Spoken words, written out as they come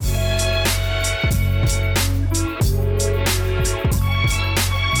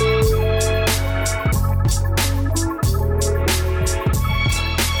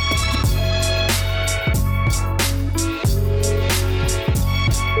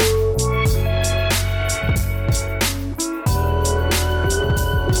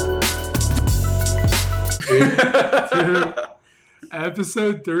to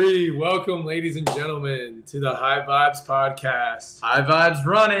episode 3. Welcome, ladies and gentlemen, to the High Vibes podcast. High Vibes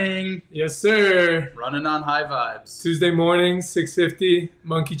running. Yes, sir. Running on High Vibes. Tuesday morning, 6:50,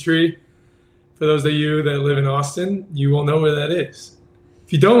 Monkey Tree. For those of you that live in Austin, you will know where that is.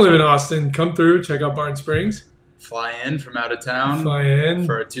 If you don't live in Austin, come through, check out Barn Springs. Fly in from out of town. Fly in,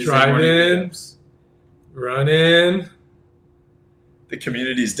 for a Tuesday drive morning in, meetups. run in. The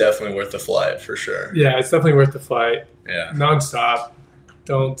community is definitely worth the flight for sure. Yeah, it's definitely worth the flight. Yeah. Non-stop.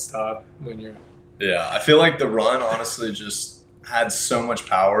 Don't stop when you're... Yeah, I feel like the run honestly just had so much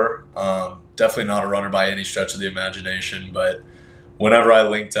power. Definitely not a runner by any stretch of the imagination, but whenever I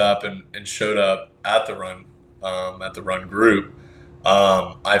linked up and showed up at the run group,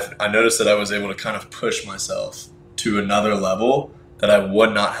 I noticed that I was able to kind of push myself to another level that I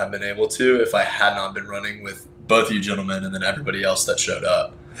would not have been able to if I had not been running with both you gentlemen and then everybody else that showed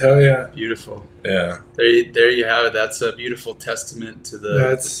up. Hell yeah. Beautiful. Yeah. There you have it. That's a beautiful testament to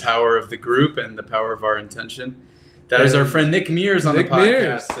the power of the group and the power of our intention. That is our friend Nick Mears on the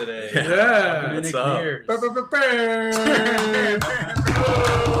podcast today. Yeah. Nick up? Mears.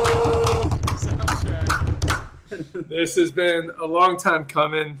 This has been a long time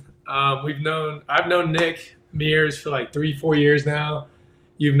coming. I've known Nick Mears for like 3-4 years now.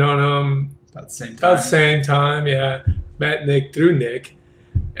 You've known him About the same time. about the same time, yeah. Met Nick through Nick.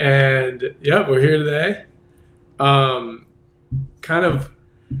 And yeah, we're here today. Kind of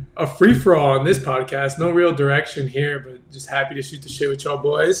a free-for-all on this podcast. No real direction here, but just happy to shoot the shit with y'all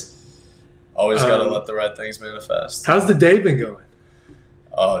boys. Always got to let the right things manifest. How's the day been going?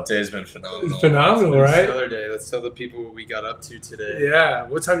 Oh, today's been phenomenal. It's phenomenal, It's right? another day. Let's tell the people what we got up to today. Yeah.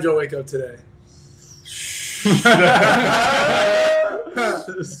 What time did y'all wake up today?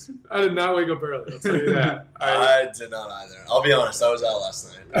 I did not wake up early. I'll tell you that. I did not either. I'll be honest, I was out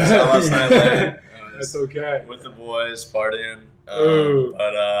last night. I was out last night late. That's okay. With the boys, partying. Ooh.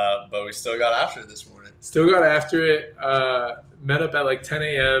 But we still got after it this morning. Still got after it. Met up at like 10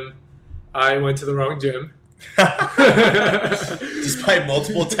 a.m. I went to the wrong gym. Despite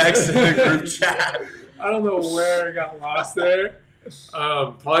multiple texts in the group chat. I don't know where I got lost there.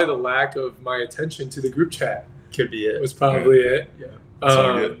 Probably the lack of my attention to the group chat Could be it. was probably it. Yeah. It's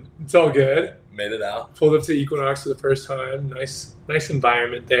all good. It's all good. Made it out. Pulled up to Equinox for the first time. Nice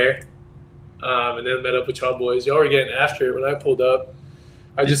environment there. And then met up with y'all boys. Y'all were getting after it. When I pulled up,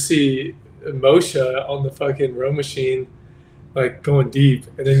 I just see Moshe on the fucking row machine, like going deep,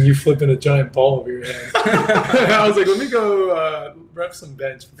 and then you flipping a giant ball over your head. I was like, let me go rep some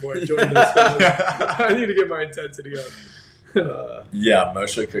bench before I join this. I need to get my intensity up. Yeah,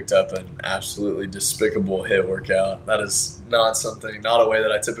 Moshe cooked up an absolutely despicable HIIT workout. That is not a way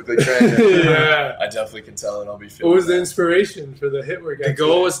that I typically train. Yeah. I definitely can tell that I'll be feeling What was the that. inspiration for the HIIT workout? The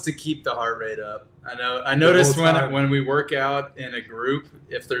goal was to keep the heart rate up. I noticed whole time. when we work out in a group,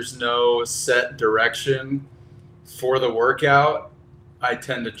 if there's no set direction for the workout, I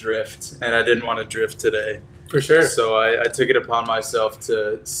tend to drift, and I didn't want to drift today. For sure. So I took it upon myself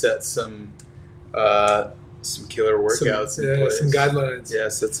to set some killer workouts in place. Some guidelines. Yeah,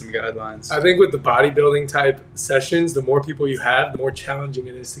 set some guidelines. I think with the bodybuilding type sessions, the more people you have, the more challenging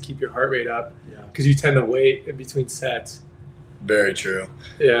it is to keep your heart rate up Yeah. because you tend to wait in between sets. Very true.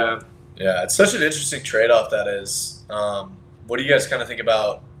 Yeah. Yeah, it's such an interesting trade-off that is. What do you guys kind of think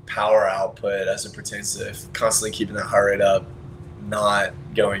about power output as it pertains to constantly keeping that heart rate up, not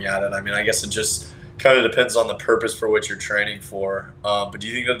going at it? I mean, I guess it just kind of depends on the purpose for which you're training for. But do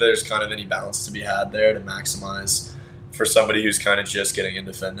you think that there's kind of any balance to be had there to maximize for somebody who's kind of just getting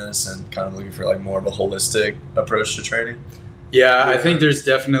into fitness and kind of looking for like more of a holistic approach to training? Yeah, I think there's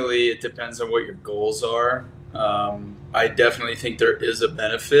definitely, it depends on what your goals are. I definitely think there is a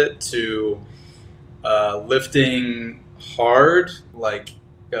benefit to lifting hard, like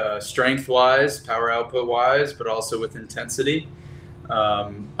strength-wise, power output-wise, but also with intensity.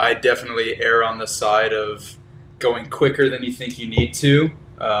 I definitely err on the side of going quicker than you think you need to,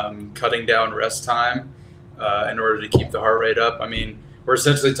 cutting down rest time in order to keep the heart rate up. I mean, we're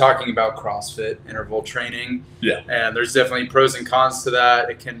essentially talking about CrossFit interval training. Yeah. And there's definitely pros and cons to that.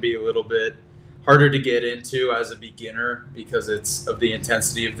 It can be a little bit harder to get into as a beginner because it's of the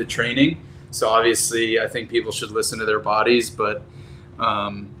intensity of the training. So obviously I think people should listen to their bodies, but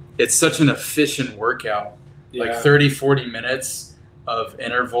it's such an efficient workout, like 30, 40 minutes of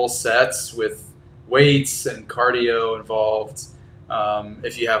interval sets with weights and cardio involved.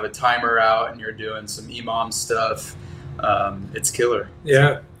 If you have a timer out and you're doing some EMOM stuff, it's killer.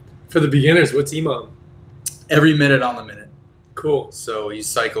 Yeah. For the beginners, what's EMOM? Every minute on the minute. Cool. So you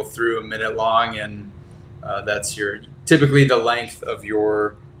cycle through a minute long, and that's typically the length of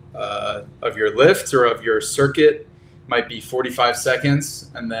your of your lift or of your circuit might be 45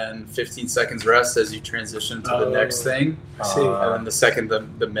 seconds, and then 15 seconds rest as you transition to the next thing. I see. And then the second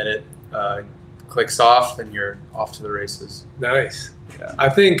the minute clicks off, and you're off to the races. Nice. Yeah. I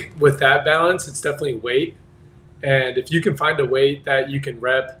think with that balance, it's definitely weight. And if you can find a weight that you can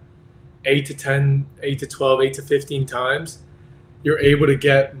rep 8 to 10, 8 to 12, 8 to 15 times, you're able to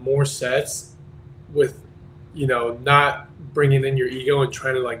get more sets with, not bringing in your ego and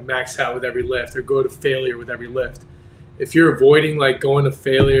trying to like max out with every lift or go to failure with every lift. If you're avoiding like going to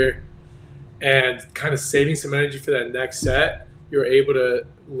failure and kind of saving some energy for that next set, you're able to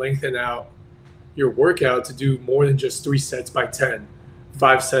lengthen out your workout to do more than just 3 sets by 10,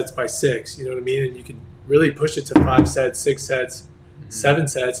 5 sets by 6, you know what I mean? And you can really push it to 5 sets, 6 sets, 7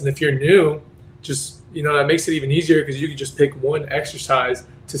 sets. And if you're new, just, that makes it even easier because you can just pick one exercise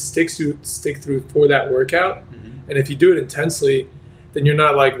to stick through for that workout. And if you do it intensely, then you're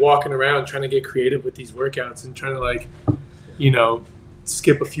not like walking around trying to get creative with these workouts and trying to like,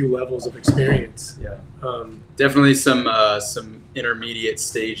 skip a few levels of experience. Yeah. Definitely some intermediate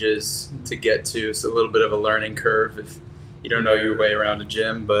stages to get to. It's a little bit of a learning curve if you don't know your way around a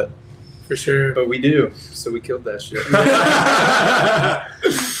gym, but for sure. But we do. So we killed that shit.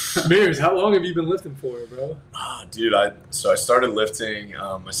 Mears, how long have you been lifting for, bro? Dude, I started lifting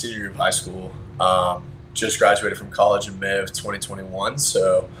my senior year of high school. Just graduated from college in May of 2021,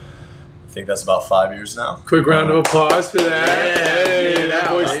 so I think that's about 5 years now. Quick round of applause for that. Hey, that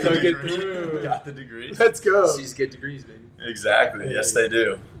boy got stuck the it degree. through. Got the degree. Let's go. C's get degrees, baby. Exactly. Yes, they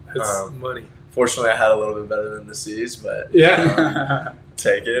do. That's money. Fortunately, I had a little bit better than the C's, but Yeah.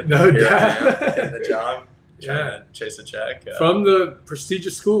 take it. No Here doubt. I am, getting the job, trying Yeah. to chase a check. From the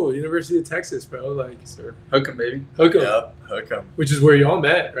prestigious school, University of Texas, bro. Like, Sir. Hook 'em, baby. hook 'em, Yep, hook 'em. which is where y'all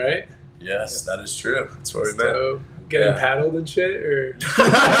met, right? Yes, that is true. That's where we met. So, getting Yeah. paddled and shit, or?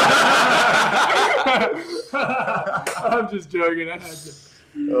 I'm just joking. I had to.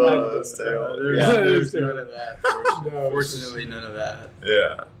 Oh, that's terrible. There's none of that. No. Fortunately, none of that.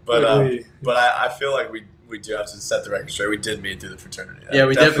 Yeah, but Luckily. I feel like we do have to set the record straight. We did meet through the fraternity. Yeah,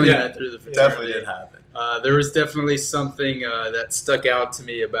 we definitely yeah. met through the fraternity. definitely did happen. There was definitely something that stuck out to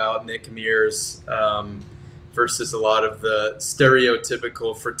me about Nick Mears versus a lot of the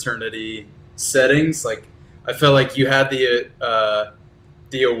stereotypical fraternity settings. Like, I felt like you had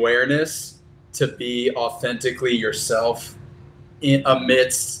the awareness to be authentically yourself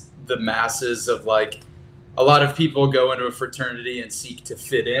amidst the masses of, like, a lot of people go into a fraternity and seek to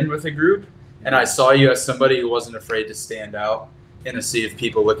fit in with a group. And I saw you as somebody who wasn't afraid to stand out in a sea of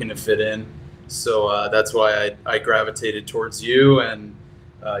people looking to fit in. So that's why I gravitated towards you, and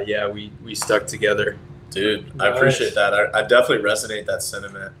we stuck together. Dude, Nice. I appreciate that. I definitely resonate that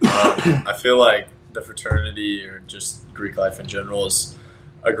sentiment. I feel like the fraternity or just Greek life in general is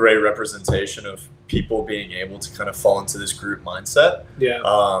a great representation of people being able to kind of fall into this group mindset. Yeah.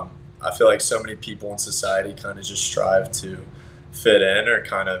 I feel like so many people in society kind of just strive to fit in or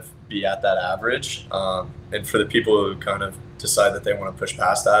kind of be at that average. And for the people who kind of decide that they want to push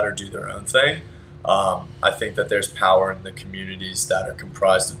past that or do their own thing, I think that there's power in the communities that are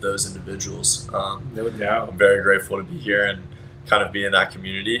comprised of those individuals. No doubt. I'm very grateful to be here and kind of be in that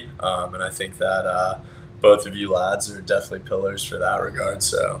community. And I think that both of you lads are definitely pillars for that regard.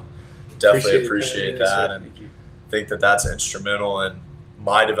 So definitely appreciate that. And think that that's instrumental in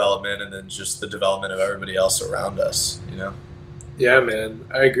my development and then just the development of everybody else around us, you know? Yeah, man,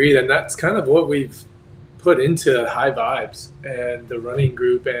 I agree. And that's kind of what we've put into High Vibes and the running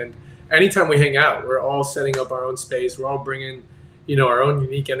group. And anytime we hang out, we're all setting up our own space. We're all bringing, our own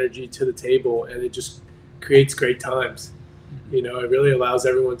unique energy to the table, and it just creates great times. It really allows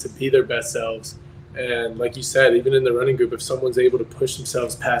everyone to be their best selves. And like you said, even in the running group, if someone's able to push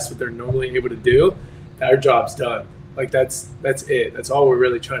themselves past what they're normally able to do, our job's done. Like that's it. That's all we're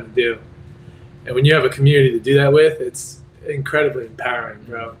really trying to do. And when you have a community to do that with, it's incredibly empowering,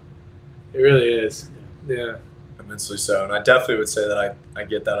 bro. It really is. Yeah. Immensely so. And I definitely would say that I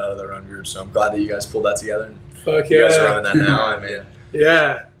get that out of the run group. So I'm glad that you guys pulled that together. And Fuck you yeah. guys are running that now. I mean,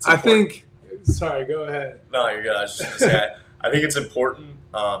 Yeah. I important. think, sorry, go ahead. No, you're good. I was just going to say, I think it's important.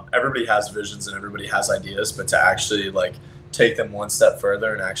 Everybody has visions and everybody has ideas, but to actually like take them one step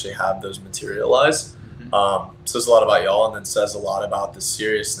further and actually have those materialize says a lot about y'all, and then says a lot about the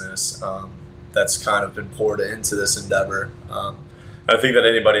seriousness that's kind of been poured into this endeavor. I think that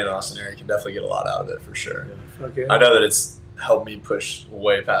anybody in the Austin area can definitely get a lot out of it for sure. Fuck yeah. I know that it's helped me push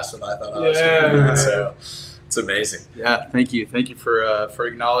way past what I thought I was going to do, so it's amazing. Yeah, thank you for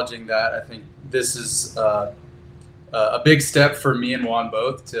acknowledging that. I think this is a big step for me and Juan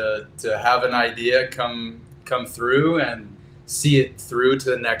both to have an idea come through and see it through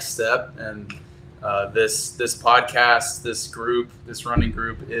to the next step. And this podcast, this group, this running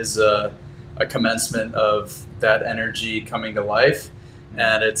group is a commencement of that energy coming to life.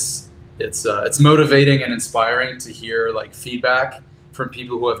 And it's motivating and inspiring to hear like feedback from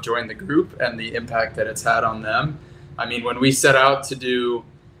people who have joined the group and the impact that it's had on them. I mean, when we set out to do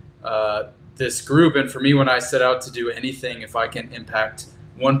this group, and for me, when I set out to do anything, if I can impact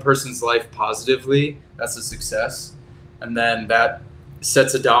one person's life positively, that's a success. And then that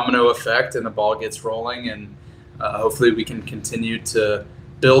sets a domino effect and the ball gets rolling, and hopefully we can continue to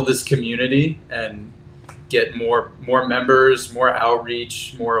build this community and get more members, more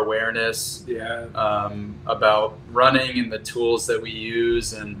outreach, more awareness about running and the tools that we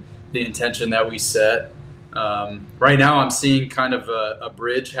use and the intention that we set. Right now I'm seeing kind of a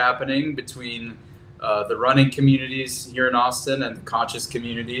bridge happening between the running communities here in Austin and the conscious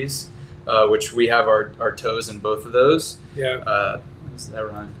communities, which we have our toes in both of those. That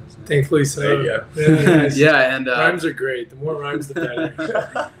rhyme? Thankfully so. Yeah, and rhymes are great. The more rhymes, the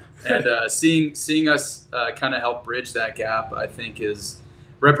better. And seeing us kind of help bridge that gap, I think, is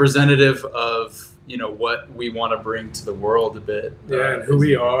representative of what we want to bring to the world a bit. And who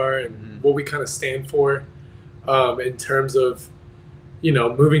we are and what we kind of stand for, in terms of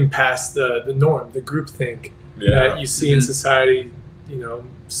moving past the norm, the groupthink that you see in society,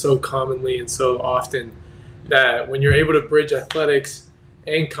 so commonly and so often. That when you're able to bridge athletics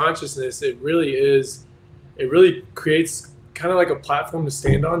and consciousness, it really creates kind of like a platform to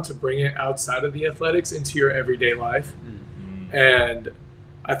stand on to bring it outside of the athletics into your everyday life. And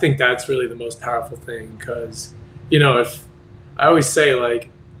I think that's really the most powerful thing, because if I always say,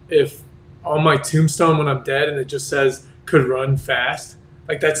 like, if on my tombstone when I'm dead and it just says could run fast,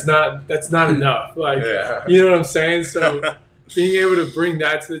 like that's not enough, like you know what I'm saying? So being able to bring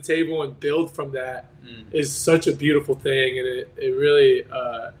that to the table and build from that is such a beautiful thing, and it really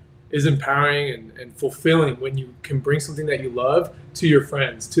is empowering and fulfilling when you can bring something that you love to your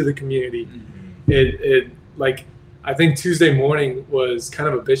friends, to the community. It like, I think Tuesday morning was kind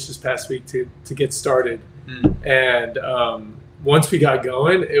of a bitch this past week to get started. And once we got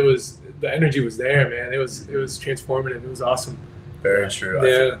going, the energy was there, man. It was transformative. It was awesome. Very true. I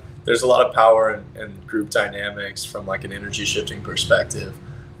think there's a lot of power in group dynamics from like an energy shifting perspective.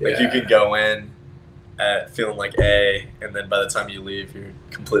 Like you could go in at feeling like A, and then by the time you leave, you're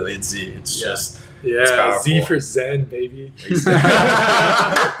completely at Z. It's just it's powerful. Z for Zen, baby. That's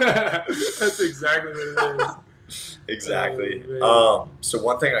exactly what it is. Exactly. So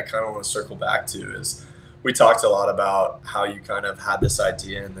one thing I kind of want to circle back to is we talked a lot about how you kind of had this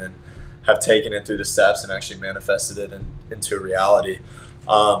idea and then have taken it through the steps and actually manifested it into reality.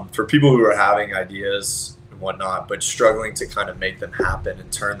 For people who are having ideas and whatnot, but struggling to kind of make them happen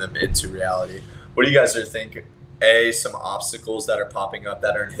and turn them into reality, what do you guys think? A, some obstacles that are popping up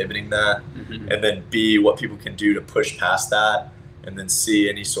that are inhibiting that, and then B, what people can do to push past that, and then C,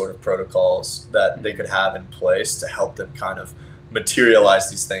 any sort of protocols that they could have in place to help them kind of materialize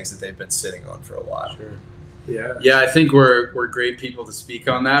these things that they've been sitting on for a while. Sure. Yeah, I think we're great people to speak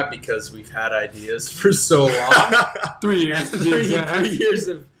on that, because we've had ideas for so long. 3 years. 3 years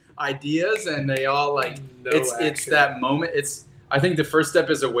of ideas, and they all it's that moment. I think the first step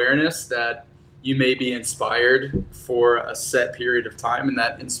is awareness that you may be inspired for a set period of time, and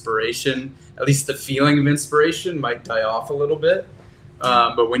that inspiration, at least the feeling of inspiration, might die off a little bit.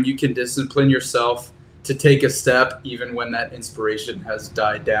 But when you can discipline yourself to take a step, even when that inspiration has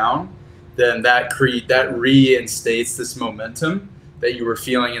died down, then that reinstates this momentum that you were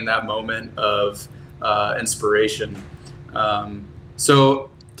feeling in that moment of inspiration.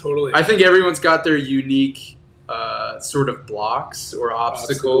 So totally, I think everyone's got their unique sort of blocks or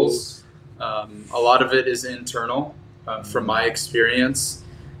obstacles. A lot of it is internal, from my experience.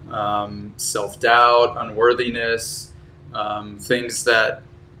 Self-doubt, unworthiness, things that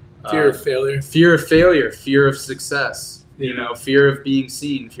fear of failure, fear of success. Fear of being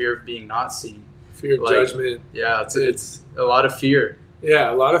seen, fear of being not seen, fear of judgment. Yeah, it's a lot of fear.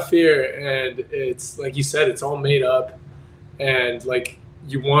 Yeah, a lot of fear, and it's like you said, it's all made up, and like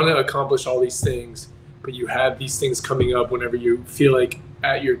you want to accomplish all these things, but you have these things coming up whenever you feel like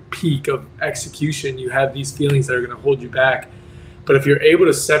at your peak of execution, you have these feelings that are going to hold you back. But if you're able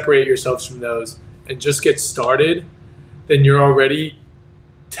to separate yourselves from those and just get started, then you're already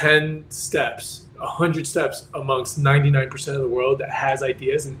 10 steps, 100 steps amongst 99% of the world that has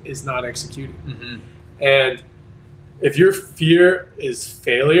ideas and is not executing. And if your fear is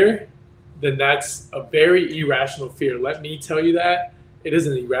failure, then that's a very irrational fear. Let me tell you that. It is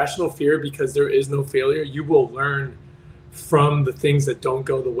an irrational fear, because there is no failure. You will learn from the things that don't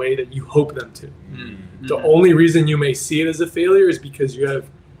go the way that you hope them to. Mm-hmm. The only reason you may see it as a failure is because you have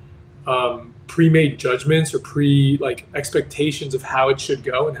pre-made judgments or expectations of how it should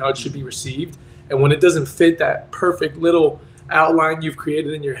go and how it should be received. And when it doesn't fit that perfect little outline you've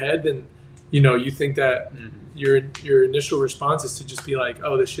created in your head, then you think that your initial response is to just be like,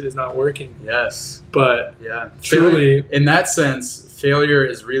 oh, this shit is not working. Yes. But yeah, truly, in that sense, failure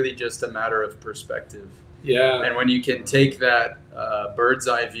is really just a matter of perspective. Yeah. And when you can take that bird's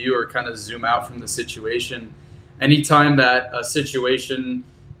eye view or kind of zoom out from the situation, anytime that a situation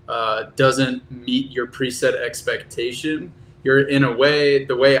doesn't meet your preset expectation, you're in a way,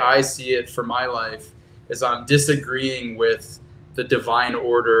 the way I see it for my life is I'm disagreeing with the divine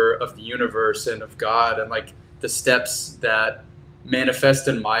order of the universe and of God and like the steps that manifest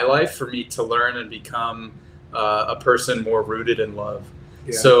in my life for me to learn and become a person more rooted in love.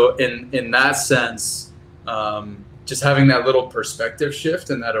 Yeah. So in that sense, just having that little perspective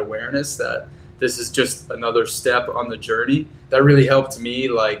shift and that awareness that this is just another step on the journey, that really helped me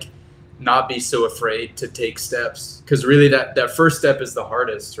like not be so afraid to take steps, because really that first step is the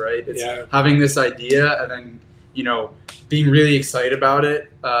hardest, right? It's having this idea and then being really excited about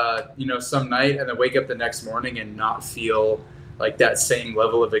it some night and then wake up the next morning and not feel like that same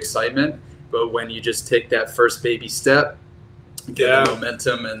level of excitement. But when you just take that first baby step, get the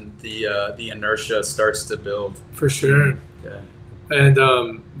momentum and the inertia starts to build. For sure. Yeah.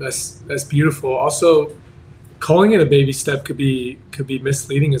 And that's beautiful. Also, calling it a baby step could be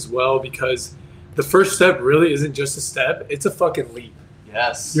misleading as well, because the first step really isn't just a step, it's a fucking leap.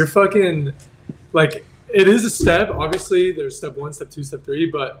 Yes. You're fucking like, it is a step. Obviously there's step 1, step 2, step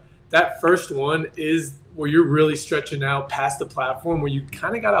 3, but that first one is where you're really stretching out past the platform, where you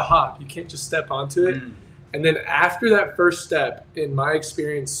kind of got to hop. You can't just step onto it. And then after that first step, in my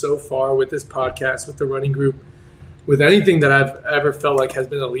experience so far with this podcast, with the running group, with anything that I've ever felt like has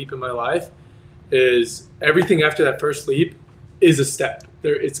been a leap in my life, is everything after that first leap is a step.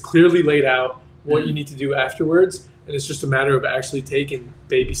 It's clearly laid out what you need to do afterwards, and it's just a matter of actually taking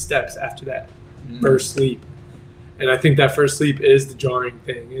baby steps after that first leap. And I think that first leap is the jarring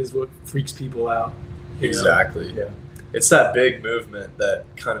thing, is what freaks people out. Exactly. Yeah. It's that big movement that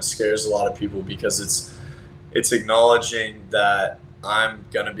kind of scares a lot of people, because it's acknowledging that I'm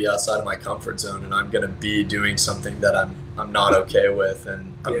going to be outside of my comfort zone and I'm going to be doing something that I'm not okay with,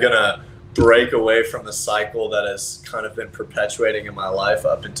 and I'm going to break away from the cycle that has kind of been perpetuating in my life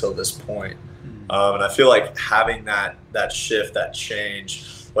up until this point. And I feel like having that shift, that change,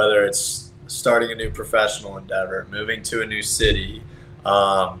 whether it's starting a new professional endeavor, moving to a new city,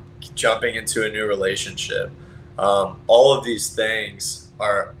 jumping into a new relationship, all of these things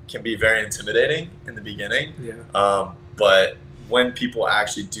can be very intimidating in the beginning. But when people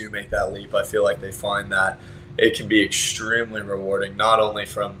actually do make that leap, I feel like they find that it can be extremely rewarding, not only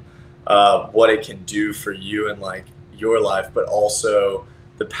from what it can do for you and like your life, but also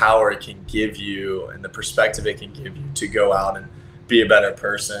the power it can give you and the perspective it can give you to go out and be a better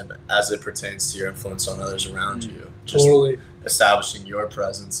person as it pertains to your influence on others around you. Just totally. Establishing your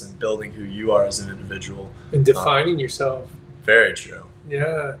presence and building who you are as an individual. And defining yourself. Very true.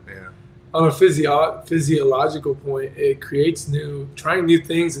 Yeah. On a physiological point, it creates trying new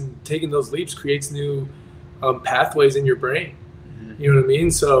things and taking those leaps creates new pathways in your brain. You know what I mean?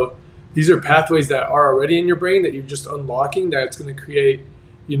 So these are pathways that are already in your brain that you're just unlocking, that's going to create,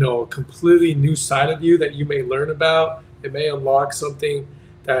 a completely new side of you that you may learn about. It may unlock something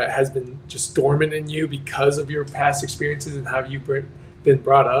that has been just dormant in you because of your past experiences and how you've been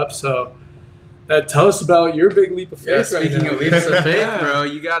brought up. So tell us about your big leap of faith right now. Speaking of leaps of faith, bro,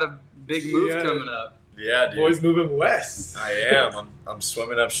 you got a big move coming up. Yeah, dude. Boys moving west. I am. I'm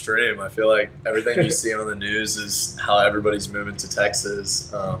swimming upstream. I feel like everything you see on the news is how everybody's moving to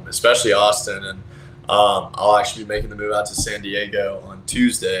Texas, especially Austin. And I'll actually be making the move out to San Diego on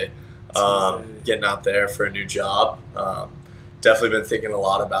Tuesday, getting out there for a new job. Definitely been thinking a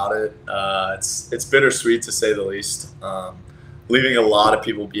lot about it. It's bittersweet to say the least. Leaving a lot of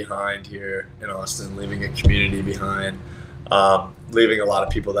people behind here in Austin, leaving a community behind, leaving a lot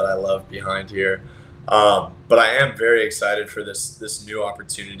of people that I love behind here. But I am very excited for this new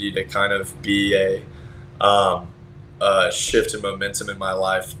opportunity to kind of be a shift in momentum in my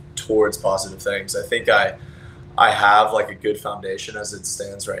life towards positive things. I think I have like a good foundation as it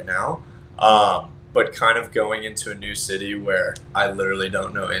stands right now. But kind of going into a new city where I literally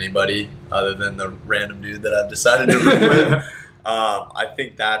don't know anybody other than the random dude that I've decided to live with. I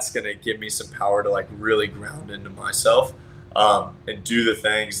think that's going to give me some power to like really ground into myself and do the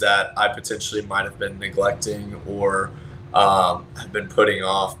things that I potentially might have been neglecting or have been putting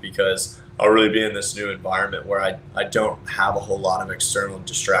off, because I'll really be in this new environment where I don't have a whole lot of external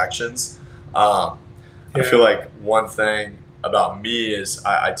distractions. I feel like one thing about me is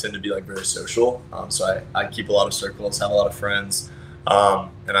I tend to be like very social. So I keep a lot of circles, have a lot of friends.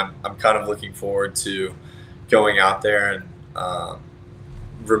 And I'm kind of looking forward to going out there and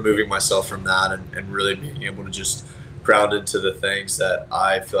removing myself from that and really being able to just ground into the things that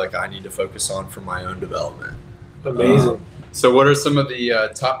I feel like I need to focus on for my own development. Amazing. So what are some of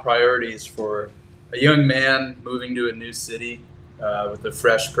the top priorities for a young man moving to a new city with a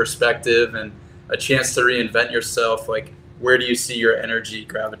fresh perspective and a chance to reinvent yourself? Like, where do you see your energy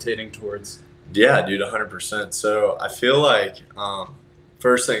gravitating towards? Yeah, dude, 100%. So I feel like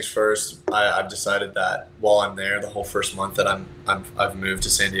first things first, I've decided that while I'm there, the whole first month that I've moved to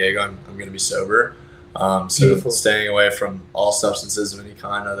San Diego, I'm going to be sober. So Beautiful. Staying away from all substances of any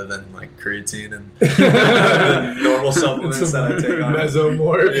kind other than like creatine and the normal supplements that I take on.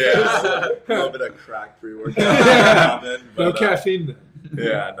 Mesomorph. Yeah, a little bit of crack pre-workout. No caffeine then.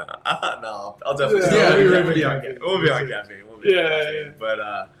 Yeah, no, I'll definitely. We'll be on caffeine. We'll be on caffeine.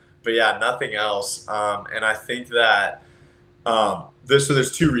 But yeah, nothing else. And I think that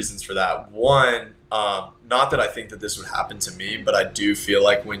there's two reasons for that. One, not that I think that this would happen to me, but I do feel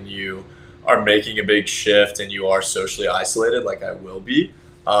like when you are making a big shift and you are socially isolated, like I will be,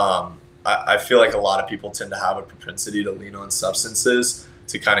 I feel like a lot of people tend to have a propensity to lean on substances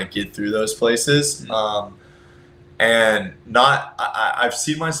to kind of get through those places. And I've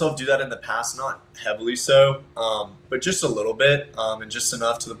seen myself do that in the past, not heavily so, but just a little bit, and just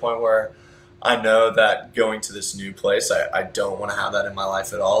enough to the point where I know that going to this new place, I don't want to have that in my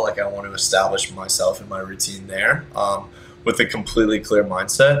life at all. Like I want to establish myself and my routine there, with a completely clear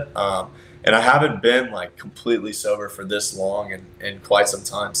mindset. And I haven't been like completely sober for this long in quite some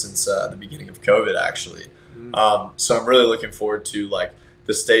time, since the beginning of COVID actually. So I'm really looking forward to like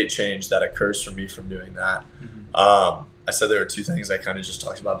the state change that occurs for me from doing that. I said there were two things. I kind of just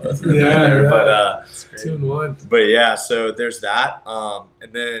talked about both of them there, but 2 in 1. But yeah, so there's that.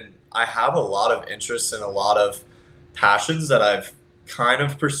 And then I have a lot of interests and a lot of passions that I've kind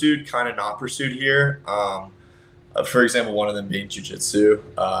of pursued, kind of not pursued here. For example, one of them being jiu-jitsu.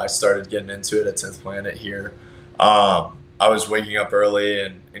 I started getting into it at 10th Planet here. I was waking up early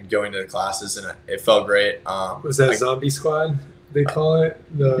and going to the classes, and it felt great. Was that Zombie Squad? They call it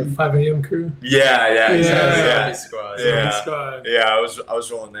the 5 a.m. crew. Yeah, exactly. Zombie Squad. Squad. Yeah, I was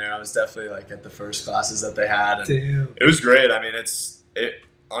rolling there. I was definitely like at the first classes that they had, and Damn. it was great. I mean,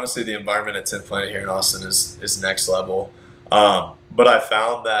 honestly, the environment at 10th Planet here in Austin is next level. But I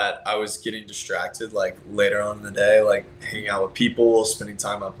found that I was getting distracted like later on in the day, like hanging out with people, spending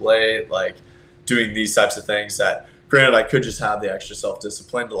time up late, like doing these types of things that, granted, I could just have the extra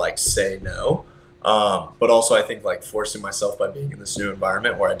self-discipline to like say no. But also I think like forcing myself by being in this new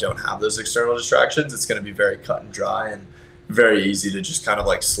environment where I don't have those external distractions, it's going to be very cut and dry and very easy to just kind of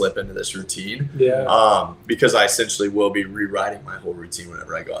like slip into this routine. Yeah. Because I essentially will be rewriting my whole routine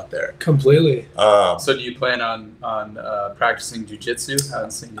whenever I go out there. Completely. So do you plan on practicing jiu-jitsu out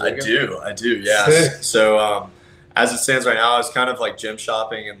in San Diego? I do. Yeah. Sick. So as it stands right now, I was kind of like gym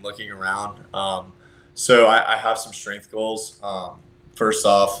shopping and looking around. So I have some strength goals. First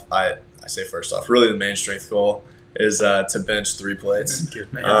off, really the main strength goal is to bench 3 plates.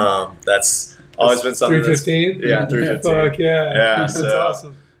 Good man. That's always been something. 315? Yeah, 315. Fuck yeah. Yeah, That's so-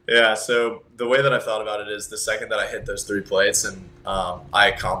 awesome. Yeah, so the way that I've thought about it is the second that I hit those 3 plates and I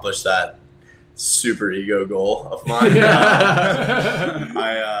accomplished that super ego goal of mine,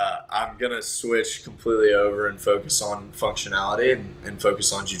 I'm going to switch completely over and focus on functionality and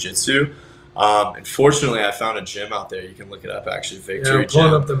focus on jiu-jitsu. And fortunately, I found a gym out there. You can look it up, actually, Victory I'm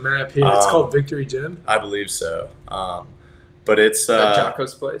pulling Gym. up the map here. It's called Victory Gym. I believe so. But it's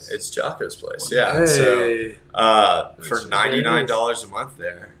Jocko's place? It's Jocko's place, yeah. Hey. So for That's $99 a month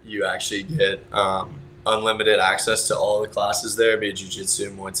there, you actually get unlimited access to all the classes there, be it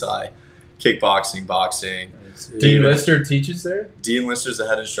jiu-jitsu, Muay Thai, kickboxing, boxing. Dean Lister teaches there? Dean Lister's the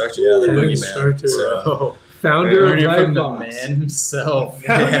head instructor, yeah, the Head boogeyman. instructor. So, Founder of Learning Leg from the Locks. man himself.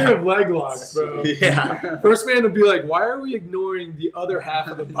 Founder of Leg Locks, bro. yeah, First man to be like, why are we ignoring the other half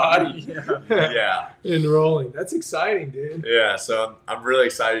of the body yeah. in rolling? That's exciting, dude. Yeah, so I'm really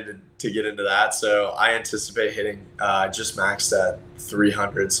excited to get into that. So I anticipate hitting just maxed at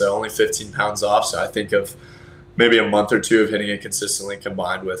 300, so only 15 pounds off. So I think of maybe a month or 2 of hitting it consistently,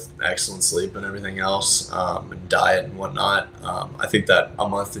 combined with excellent sleep and everything else, and diet and whatnot. I think that a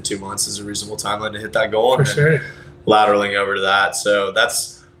month to 2 months is a reasonable timeline to hit that goal. For And then sure. lateraling over to that. So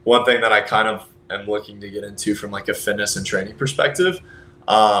that's one thing that I kind of am looking to get into from like a fitness and training perspective.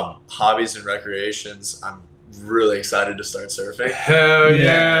 Hobbies and recreations, I'm really excited to start surfing. Hell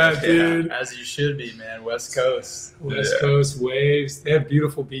yeah, dude. As you should be, man. West Coast. West Coast waves. They have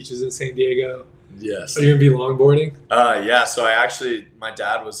beautiful beaches in San Diego. Yes. Are you going to be longboarding? Yeah, so my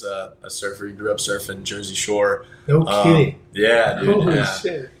dad was a surfer. He grew up surfing Jersey Shore. No kidding. Yeah, dude. Holy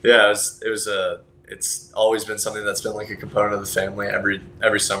shit. Yeah, it's always been something that's been like a component of the family.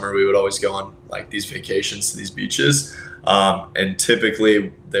 Every summer we would always go on like these vacations to these beaches. And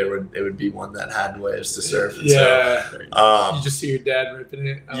typically it would be one that had waves to surf. And so, you just see your dad ripping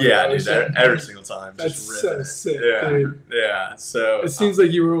it. Yeah, dude, every single time. That's just so sick, yeah, dude. Yeah, so it seems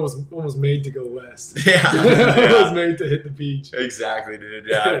like you were almost made to go west. Yeah, was made to hit the beach. Exactly, dude.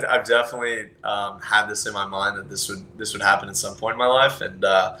 Yeah, I've definitely had this in my mind that this would happen at some point in my life, and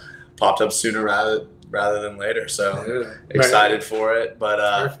popped up sooner rather than later. So excited for it. But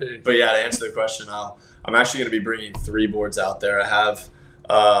yeah, to answer the question, I'm actually going to be bringing 3 boards out there. I have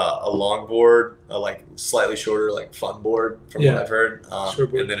a long board, a like slightly shorter like fun board from what I've heard,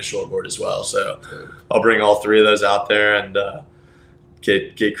 and then a short board as well. So I'll bring all 3 of those out there and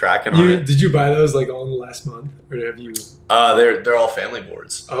get cracking on it. Did you buy those like all in the last month, or have you? They're all family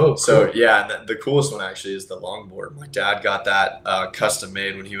boards. Oh, cool. So yeah, and the coolest one actually is the longboard. My dad got that custom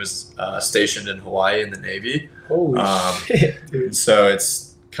made when he was stationed in Hawaii in the Navy. Holy shit, dude! So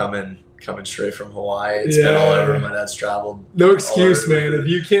it's coming straight from Hawaii. It's been all over. My dad's traveled. No excuse, man. If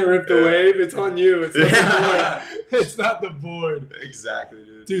you can't rip the wave, it's on you. It's not the board. It's not the board. Exactly,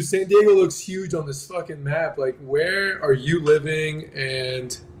 dude. Dude, San Diego looks huge on this fucking map. Like, where are you living?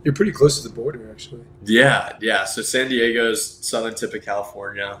 And you're pretty close to the border, actually. Yeah. So San Diego's southern tip of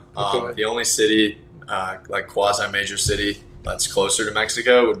California. The only city, like quasi-major city that's closer to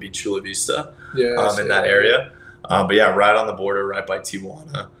Mexico would be Chula Vista. In that area. But yeah, right on the border, right by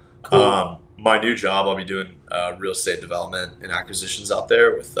Tijuana. Cool. My new job, I'll be doing real estate development and acquisitions out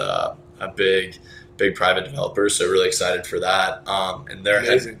there with a big private developer. So really excited for that. And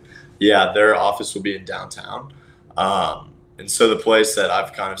their office will be in downtown. And so the place that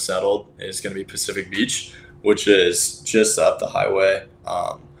I've kind of settled is going to be Pacific Beach, which is just up the highway,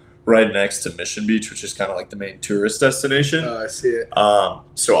 right next to Mission Beach, which is kind of like the main tourist destination. Oh, I see it.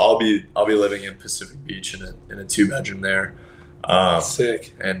 So I'll be living in Pacific Beach in a 2-bedroom there.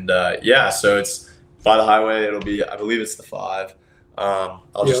 Sick. And so it's by the highway. It'll be, I believe it's the 5.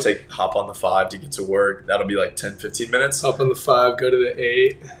 I'll just hop on the 5 to get to work. That'll be like 10-15 minutes. Hop on the 5, go to the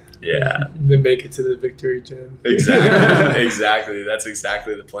 8. Yeah. Then make it to the Victory Gym. Exactly. That's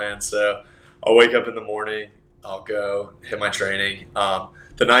exactly the plan. So I'll wake up in the morning. I'll go hit my training.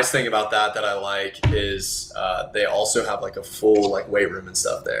 The nice thing about that I like is they also have like a full like weight room and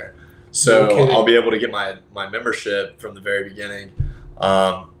stuff there. So I'll be able to get my membership from the very beginning.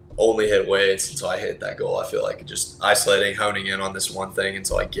 Only hit weights until I hit that goal. I feel like just isolating, honing in on this one thing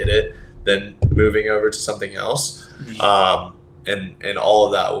until I get it, then moving over to something else. And all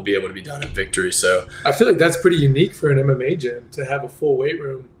of that will be able to be done in Victory. So I feel like that's pretty unique for an MMA gym to have a full weight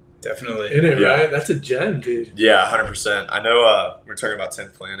room. Definitely. In it, right? That's a gem, dude. Yeah, 100%. I know we're talking about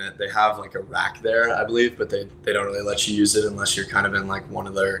 10th Planet. They have like a rack there, I believe, but they don't really let you use it unless you're kind of in like one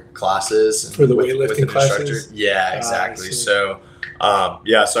of their classes. For the weightlifting classes? Instructor. Yeah, exactly. So I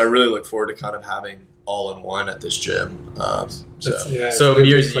really look forward to kind of having all-in-one at this gym. So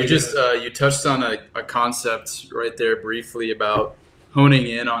Mears, you touched on a concept right there briefly about honing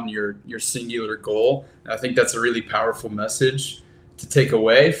in on your singular goal. And I think that's a really powerful message to take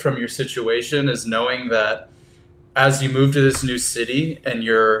away from your situation, is knowing that as you move to this new city and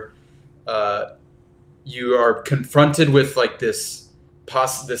you are confronted with like this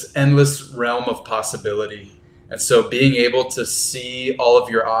endless realm of possibility. And so being able to see all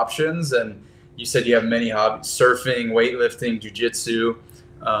of your options, and you said you have many hobbies: surfing, weightlifting, jiu-jitsu.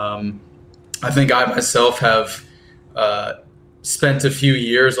 I think I myself have spent a few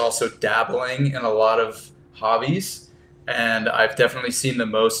years also dabbling in a lot of hobbies. And I've definitely seen the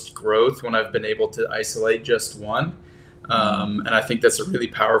most growth when I've been able to isolate just one. And I think that's a really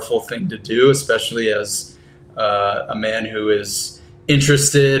powerful thing to do, especially as a man who is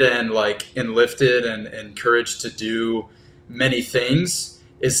interested and like enlifted and encouraged to do many things,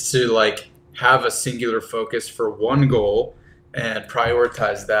 is to like have a singular focus for one goal and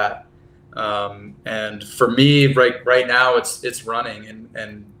prioritize that. And for me right now, it's running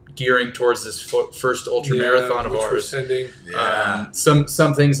and gearing towards this first ultra marathon of ours.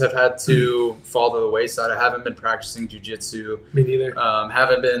 Some things have had to fall to the wayside. I haven't been practicing jiu-jitsu. Me neither.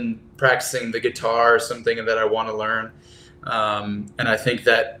 Haven't been practicing the guitar, something that I want to learn. And I think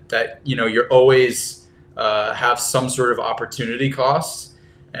that you're always have some sort of opportunity cost.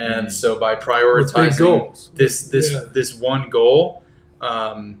 And so by prioritizing this one goal,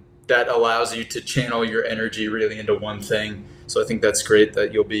 that allows you to channel your energy really into one thing. So I think that's great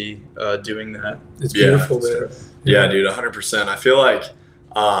that you'll be doing that. It's beautiful, man. Yeah, dude, 100%. I feel like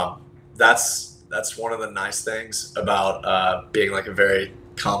that's one of the nice things about being like a very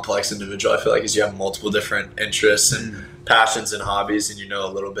complex individual. I feel like is you have multiple different interests and passions and hobbies, and you know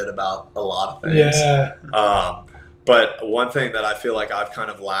a little bit about a lot of things. Yeah. But one thing that I feel like I've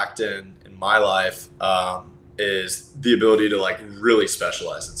kind of lacked in my life is the ability to like really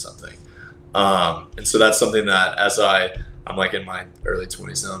specialize in something. And so that's something that as I'm like in my early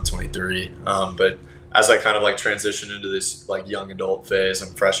 20s now, I'm 23. But as I kind of like transition into this like young adult phase,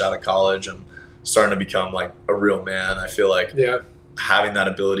 I'm fresh out of college, I'm starting to become like a real man. I feel like having that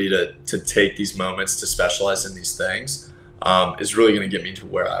ability to take these moments to specialize in these things is really going to get me to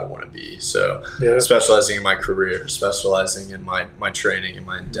where I want to be. So specializing in my career, specializing in my training and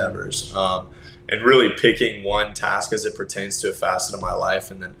my endeavors, and really picking one task as it pertains to a facet of my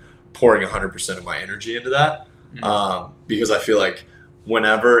life and then pouring 100% of my energy into that. Because I feel like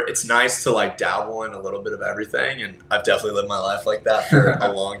whenever it's nice to like dabble in a little bit of everything, and I've definitely lived my life like that for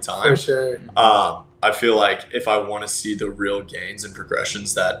a long time. For sure. I feel like if I want to see the real gains and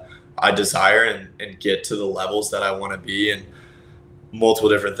progressions that I desire and get to the levels that I want to be in multiple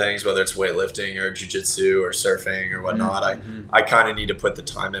different things, whether it's weightlifting or jiu-jitsu or surfing or whatnot, I kind of need to put the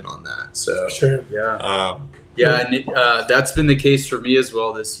time in on that. So sure. And that's been the case for me as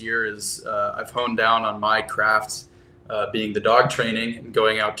well this year. Is I've honed down on my craft, being the dog training and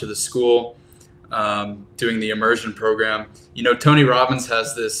going out to the school, doing the immersion program. You know, Tony Robbins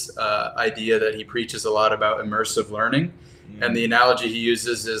has this idea that he preaches a lot about immersive learning, and the analogy he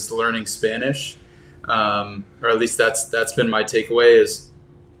uses is learning Spanish, or at least that's been my takeaway. Is,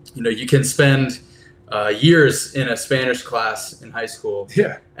 you know, you can spend years in a Spanish class in high school,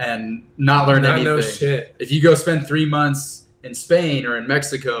 and not learn anything. No shit. If you go spend 3 months in Spain or in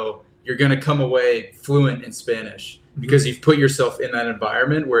Mexico, you're going to come away fluent in Spanish because you've put yourself in that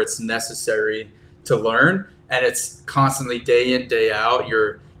environment where it's necessary to learn, and it's constantly day in, day out.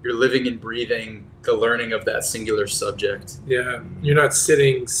 You're living and breathing the learning of that singular subject. Yeah, you're not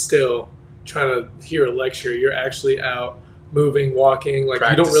sitting still trying to hear a lecture. You're actually out moving, walking. Like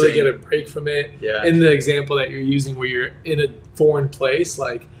practicing. You don't really get a break from it. Yeah. In the example that you're using where you're in a foreign place,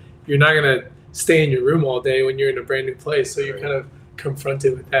 like you're not going to stay in your room all day when you're in a brand new place. So you're kind of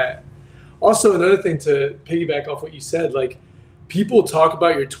confronted with that. Also, another thing to piggyback off what you said, like people talk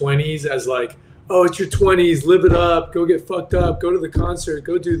about your 20s as like, oh, it's your 20s, live it up, go get fucked up, go to the concert,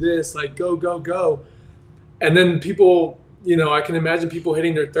 go do this, like go, go, go. And then people, you know, I can imagine people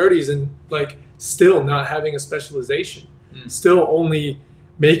hitting their 30s and like still not having a specialization, still only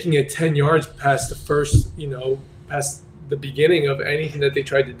making it 10 yards past the first, you know, past the beginning of anything that they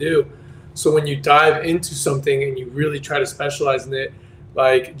tried to do. So when you dive into something and you really try to specialize in it,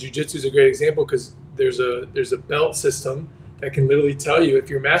 like jiu-jitsu is a great example because there's a belt system that can literally tell you if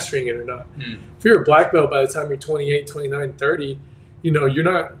you're mastering it or not. If you're a black belt by the time you're 28, 29, 30, you know, you're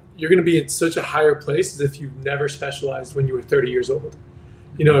going to be in such a higher place as if you've never specialized when you were 30 years old.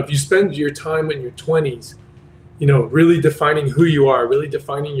 You know, if you spend your time in your 20s, you know, really defining who you are, really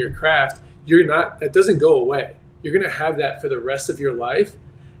defining your craft, that doesn't go away. You're going to have that for the rest of your life.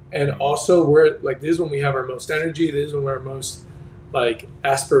 And also this is when we have our most energy. This is when we're our most like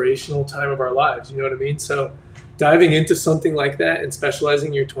aspirational time of our lives. You know what I mean? So diving into something like that and specializing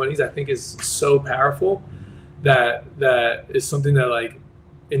in your 20s, I think is so powerful. That is something that like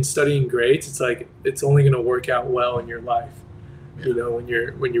in studying grades, it's like it's only going to work out well in your life. You know, when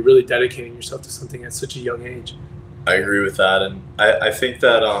you're really dedicating yourself to something at such a young age. I agree with that, and I think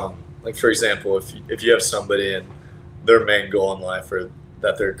that like for example, if you have somebody and their main goal in life or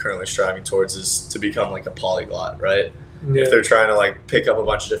that they're currently striving towards is to become like a polyglot, right? Yeah. If they're trying to like pick up a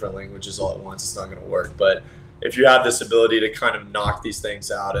bunch of different languages all at once, it's not going to work. But if you have this ability to kind of knock these things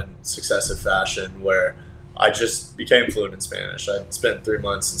out in successive fashion, where I just became fluent in Spanish. I spent 3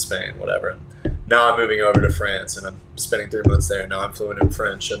 months in Spain, whatever. Now I'm moving over to France and I'm spending 3 months there. Now I'm fluent in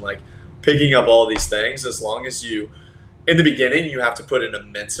French, and like picking up all these things, as long as in the beginning, you have to put an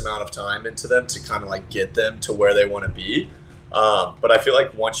immense amount of time into them to kind of like get them to where they want to be. But I feel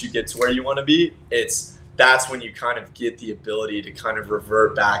like once you get to where you want to be, that's when you kind of get the ability to kind of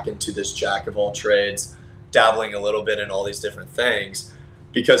revert back into this jack of all trades, dabbling a little bit in all these different things.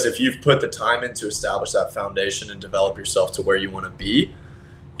 Because if you've put the time in to establish that foundation and develop yourself to where you want to be,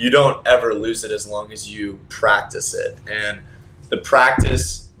 you don't ever lose it as long as you practice it. And the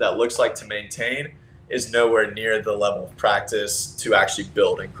practice that looks like to maintain is nowhere near the level of practice to actually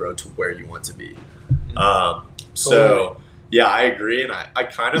build and grow to where you want to be. So Yeah, I agree. And I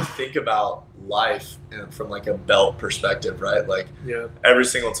kind of think about life from like a belt perspective, right? Like every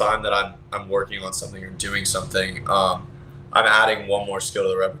single time that I'm working on something or doing something, I'm adding one more skill to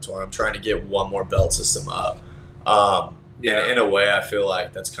the repertoire. I'm trying to get one more belt system up. In a way, I feel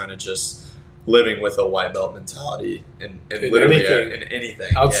like that's kind of just living with a white belt mentality in literally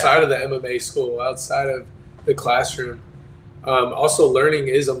anything. Outside of the MMA school, outside of the classroom. Also, learning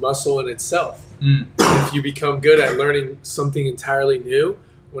is a muscle in itself. If you become good at learning something entirely new,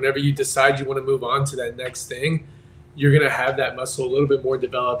 whenever you decide you want to move on to that next thing, you're going to have that muscle a little bit more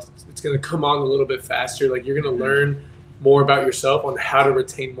developed. It's going to come on a little bit faster. Like, you're going to learn more about yourself on how to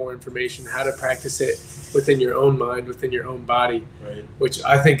retain more information, how to practice it within your own mind, within your own body, which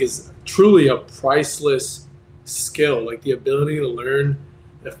I think is truly a priceless skill. Like, the ability to learn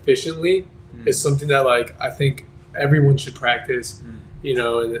efficiently is something that, like, I think everyone should practice, you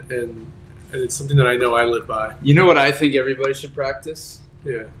know, and it's something that I know I live by. You know what I think everybody should practice?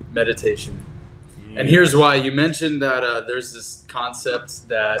 Yeah. Meditation. And here's why. You mentioned that there's this concept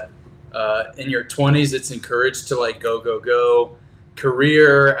that in your 20s, it's encouraged to like go,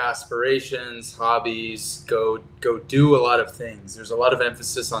 career, aspirations, hobbies, go do a lot of things. There's a lot of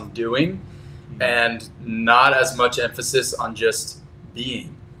emphasis on doing and not as much emphasis on just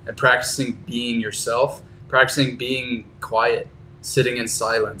being and practicing being yourself, practicing being quiet, sitting in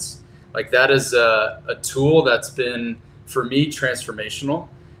silence. Like, that is a tool that's been, for me, transformational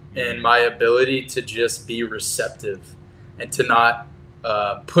in my ability to just be receptive and to not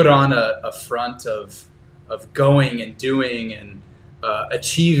put on a front of going and doing and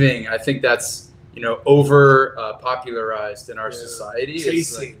achieving. I think that's, you know, over popularized in our society.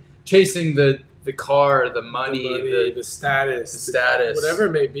 Chasing the car, the money, the status, whatever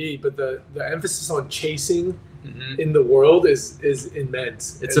it may be. But the emphasis on chasing in the world is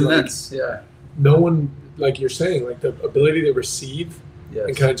immense. It's immense. Like, no one, like you're saying, like the ability to receive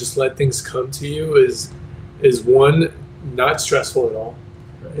and kind of just let things come to you is one, not stressful at all.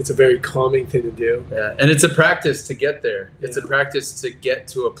 It's a very calming thing to do. Yeah, and it's a practice to get there. It's a practice to get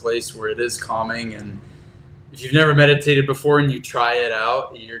to a place where it is calming. And if you've never meditated before and you try it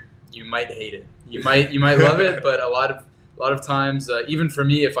out, you might hate it. You might love it, but a lot of times, even for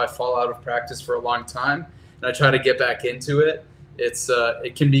me, if I fall out of practice for a long time and I try to get back into it,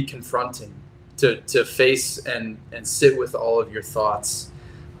 it can be confronting to face and sit with all of your thoughts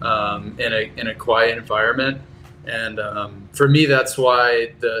in a quiet environment. And for me, that's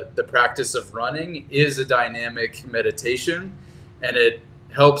why the practice of running is a dynamic meditation, and it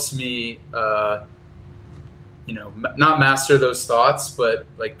helps me, not master those thoughts, but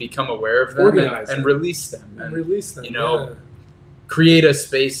like become aware of them and release them. You know, create a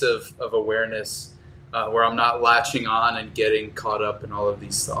space of awareness where I'm not latching on and getting caught up in all of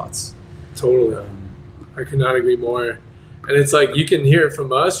these thoughts. Totally. I could not agree more. And it's like, you can hear it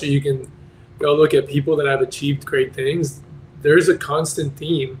from us, or you can go look at people that have achieved great things. There's a constant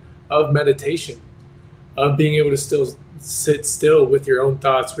theme of meditation, of being able to still sit still with your own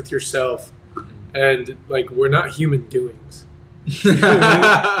thoughts, with yourself. And like, we're not human doings.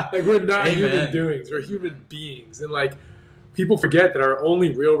 Like, we're not human doings. We're human beings. And like, people forget that our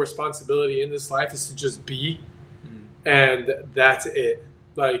only real responsibility in this life is to just be. And that's it.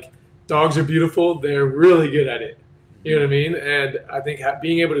 Like, dogs are beautiful. They're really good at it. You know what I mean? And I think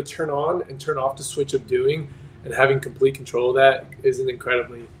being able to turn on and turn off the switch of doing and having complete control of that is an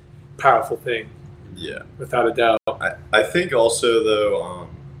incredibly powerful thing. Yeah. Without a doubt. I think also, though,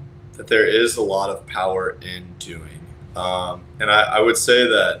 that there is a lot of power in doing. And I would say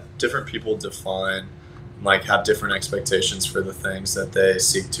that different people define, like, have different expectations for the things that they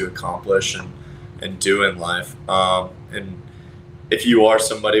seek to accomplish and do in life. And if you are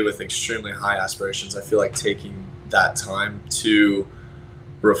somebody with extremely high aspirations, I feel like taking that time to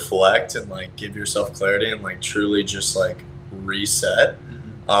reflect and like give yourself clarity and like truly just like reset.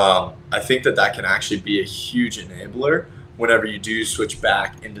 I think that can actually be a huge enabler whenever you do switch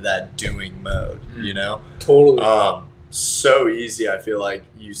back into that doing mode, you know? Totally. So easy. I feel like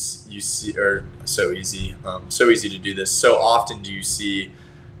you see, or so easy to do this. So often do you see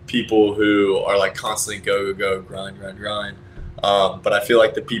people who are like constantly go, grind. But I feel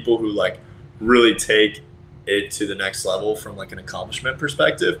like the people who like really take it to the next level from like an accomplishment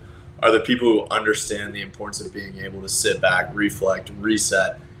perspective are the people who understand the importance of being able to sit back, reflect,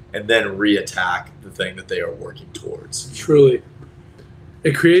 reset, and then re-attack the thing that they are working towards. Truly.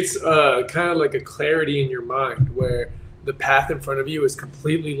 It creates kind of like a clarity in your mind where the path in front of you is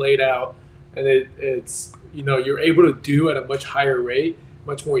completely laid out, and it's, you know, you're able to do at a much higher rate,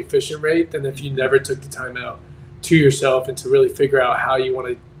 much more efficient rate than if you never took the time out to yourself and to really figure out how you want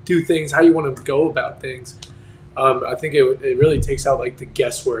to do things, how you want to go about things. I think it really takes out like the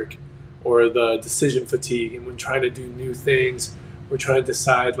guesswork or the decision fatigue. And when trying to do new things, we're trying to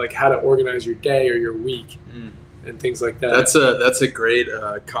decide like how to organize your day or your week and things like that. That's a great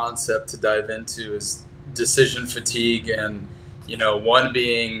concept to dive into, is decision fatigue. And, one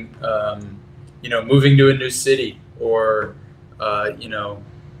being, moving to a new city, or,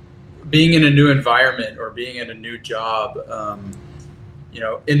 being in a new environment, or being in a new job.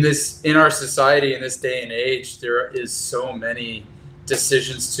 In our society, in this day and age, there is so many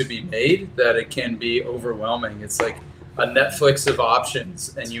decisions to be made that it can be overwhelming. It's like a Netflix of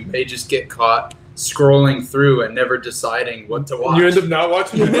options, and you may just get caught scrolling through and never deciding what to watch. You end up not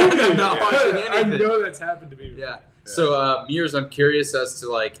watching the movie. Not watching anything. I know that's happened to me. Yeah. So, Mears, I'm curious as to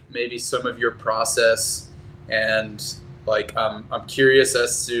like maybe some of your process, and like I'm curious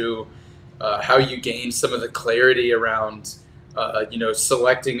as to how you gain some of the clarity around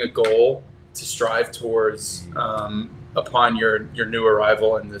selecting a goal to strive towards upon your new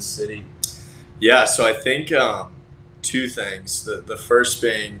arrival in this city. Yeah, so I think two things. The first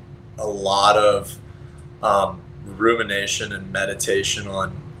being a lot of rumination and meditation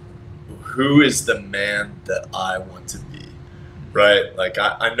on who is the man that I want to be, right? Like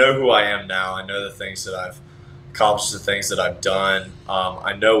I know who I am now. I know the things that I've accomplished, the things that I've done.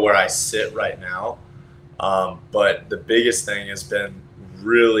 I know where I sit right now. But the biggest thing has been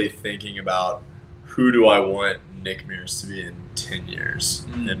really thinking about who do I want Nick Mears to be in 10 years,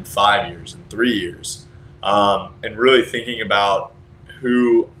 in 5 years, in 3 years. And really thinking about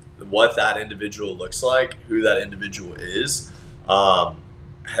what that individual looks like, who that individual is,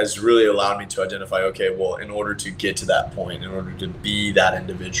 has really allowed me to identify, okay, well, in order to get to that point, in order to be that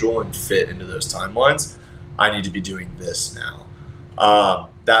individual and fit into those timelines, I need to be doing this now.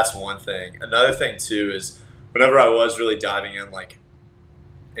 That's one thing. Another thing too is whenever I was really diving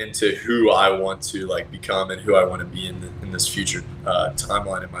into who I want to become and who I want to be in this future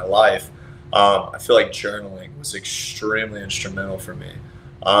timeline in my life, I feel like journaling was extremely instrumental for me.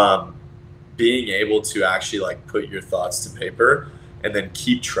 Being able to actually put your thoughts to paper and then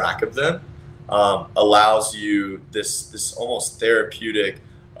keep track of them allows you this almost therapeutic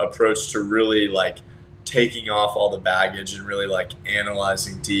approach to really taking off all the baggage and really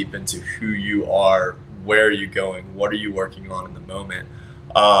analyzing deep into who you are, where are you going, what are you working on in the moment.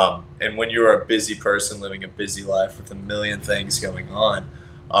 And when you're a busy person living a busy life with a million things going on,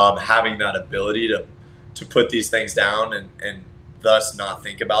 having that ability to put these things down and thus not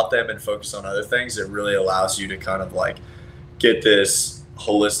think about them and focus on other things, it really allows you to kind of get this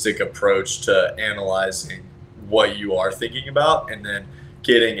holistic approach to analyzing what you are thinking about and then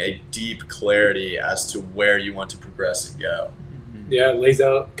getting a deep clarity as to where you want to progress and go. Yeah,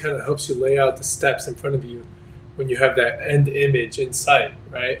 it kind of helps you lay out the steps in front of you when you have that end image in sight,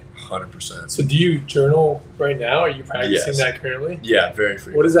 right? 100%. So do you journal right now? Are you practicing that currently? Yeah, very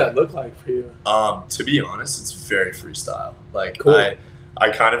frequently. What does that look like for you? To be honest, it's very freestyle. Cool. I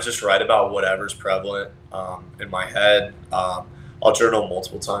kind of just write about whatever's prevalent in my head. I'll journal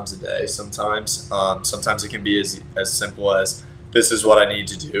multiple times a day sometimes. Sometimes it can be as simple as, this is what I need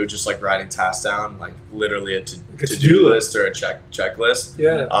to do, just writing tasks down, literally a to-do list or a checklist.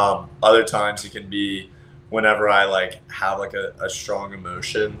 Yeah. Other times it can be whenever I have a strong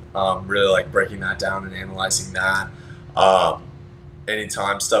emotion, really breaking that down and analyzing that.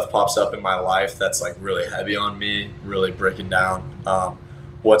 Anytime stuff pops up in my life that's really heavy on me, really breaking down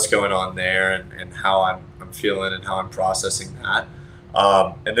what's going on there and how I'm feeling and how I'm processing that.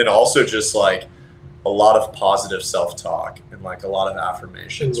 And then also just a lot of positive self-talk and a lot of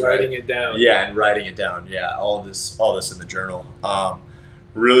affirmations. And writing it down. Yeah, and writing it down. Yeah, all this in the journal.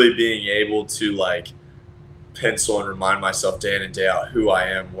 Really being able to pencil and remind myself day in and day out who I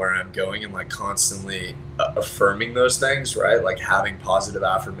am, where I'm going, and constantly affirming those things, right? Having positive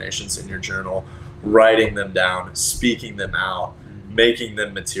affirmations in your journal, writing them down, speaking them out, making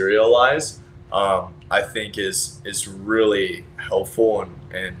them materialize, I think is really helpful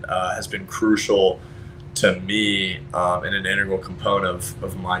and has been crucial to me and an integral component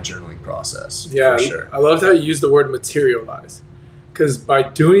of my journaling process. Yeah, for sure. I loved how you used the word materialize, because by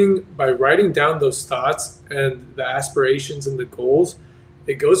writing down those thoughts and the aspirations and the goals,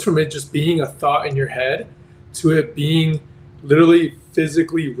 it goes from it just being a thought in your head to it being literally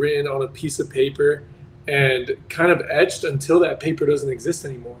physically written on a piece of paper and kind of etched until that paper doesn't exist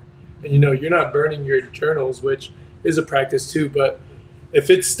anymore. And you're not burning your journals, which is a practice too, but if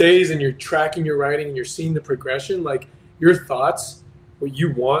it stays and you're tracking your writing and you're seeing the progression, your thoughts, what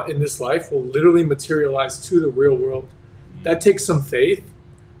you want in this life will literally materialize to the real world. That takes some faith,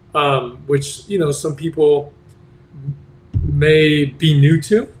 which, some people may be new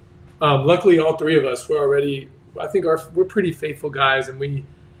to. Luckily, all three of us were already I think we're pretty faithful guys, and we,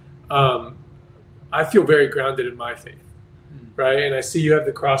 I feel very grounded in my faith, right? And I see you have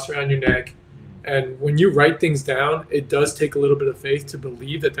the cross around your neck, and when you write things down, it does take a little bit of faith to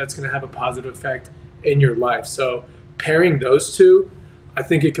believe that that's going to have a positive effect in your life. So pairing those two, I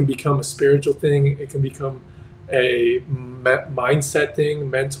think it can become a spiritual thing. It can become a mindset thing,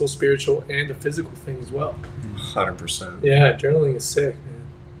 mental, spiritual, and a physical thing as well. 100%. Yeah, journaling is sick, man.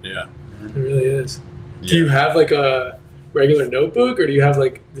 Yeah. It really is. Yeah. Do you have like a regular notebook, or do you have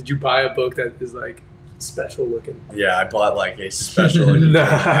like, did you buy a book that is like special looking? Yeah, I bought like a special.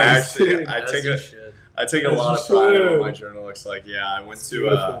 Nice. I take a lot of pride in what my journal looks like. Yeah, I went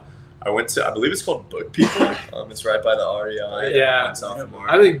to I believe it's called Book People. It's right by the REI. Yeah. In South Lamar.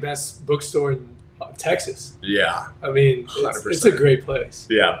 I think best bookstore in Texas. Yeah. I mean, it's a great place.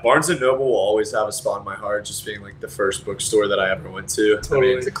 Yeah, Barnes & Noble will always have a spot in my heart, just being like the first bookstore that I ever went to. Totally. I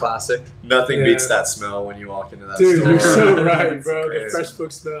mean, it's a classic. Nothing beats that smell when you walk into that Dude, store. you're so right, It's bro. crazy. The fresh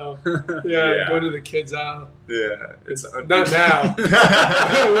book smell. Yeah, go to the kids' aisle. Yeah, it's Not now.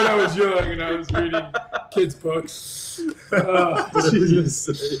 When I was young and I was reading kids' books. Oh,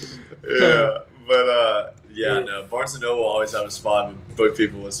 Jesus. Yeah, but no, Barnes & Noble will always have a spot. And Book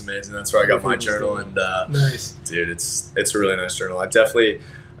People was amazing. That's where I got my journal, and nice, dude. It's a really nice journal.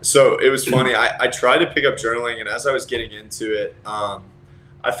 So it was funny. I tried to pick up journaling, and as I was getting into it,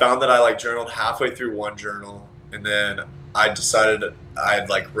 I found that I like journaled halfway through one journal, and then I decided I had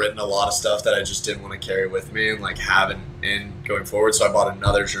like written a lot of stuff that I just didn't want to carry with me and like have in going forward. So I bought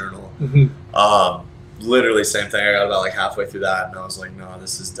another journal. Mm-hmm. Literally same thing. I got about like halfway through that, and I was like, no,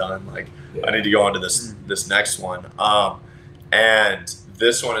 this is done. Like, I need to go on to this next one. And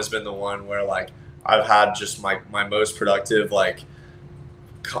this one has been the one where like I've had just my most productive like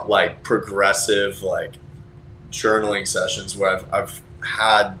progressive like journaling sessions where I've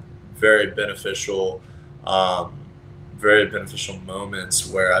had very beneficial moments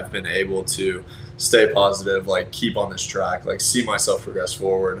where I've been able to stay positive, like keep on this track, like see myself progress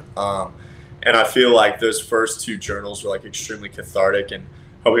forward. And I feel like those first two journals were like extremely cathartic and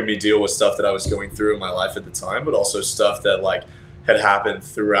helping me deal with stuff that I was going through in my life at the time, but also stuff that like had happened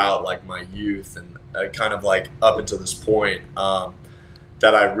throughout like my youth and kind of like up until this point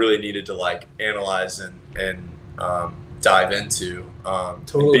that I really needed to like analyze and dive into.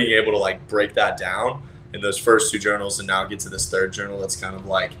 Totally. Being able to like break that down in those first two journals and now get to this third journal that's kind of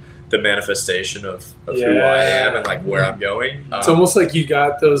like the manifestation of who I am and like where I'm going. It's almost like you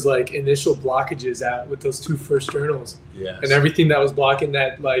got those like initial blockages out with those two first journals. Yes. And everything that was blocking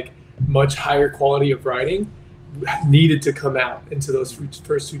that like much higher quality of writing needed to come out into those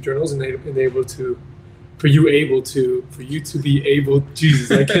first two journals, and for you to be able,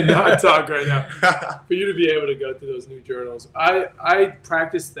 Jesus, I cannot talk right now. For you to be able to go through those new journals. I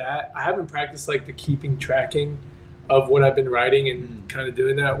practiced that. I haven't practiced like the keeping tracking of what I've been writing and kind of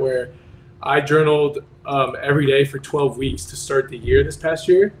doing that, where I journaled every day for 12 weeks to start the year this past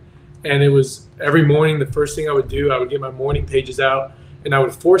year. And it was every morning, the first thing I would do, I would get my morning pages out and I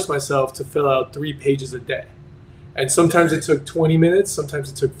would force myself to fill out 3 pages a day. And sometimes it took 20 minutes,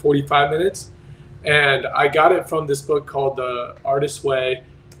 sometimes it took 45 minutes. And I got it from this book called The Artist's Way.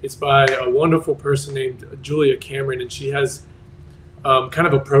 It's by a wonderful person named Julia Cameron, and she has kind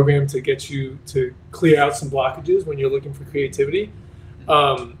of a program to get you to clear out some blockages when you're looking for creativity.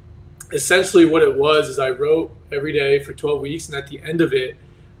 Essentially what it was is I wrote every day for 12 weeks, and at the end of it,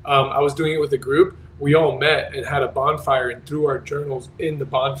 I was doing it with a group. We all met and had a bonfire and threw our journals in the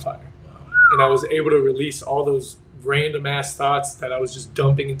bonfire. And I was able to release all those random ass thoughts that I was just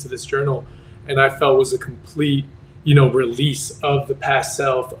dumping into this journal, and I felt was a complete, release of the past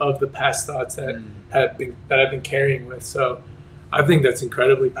self, of the past thoughts that I've been carrying with. So I think that's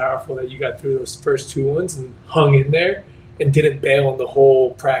incredibly powerful that you got through those first two ones and hung in there and didn't bail on the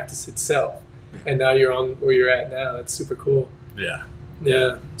whole practice itself. And now you're on where you're at now. That's super cool. Yeah.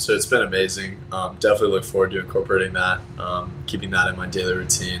 Yeah. So it's been amazing. Definitely look forward to incorporating that, keeping that in my daily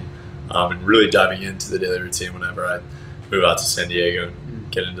routine, and really diving into the daily routine whenever I move out to San Diego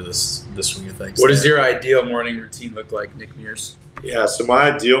and get into this swing of things. What does your ideal morning routine look like, Nick Mears? Yeah, so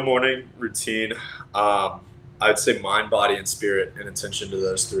my ideal morning routine, I'd say mind, body, and spirit, in attention to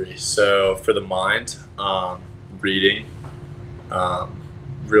those three. So for the mind, reading,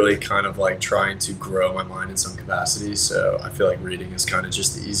 really kind of like trying to grow my mind in some capacity. So I feel like reading is kind of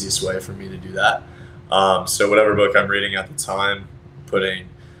just the easiest way for me to do that. So whatever book I'm reading at the time,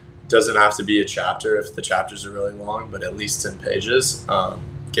 doesn't have to be a chapter if the chapters are really long, but at least 10 pages,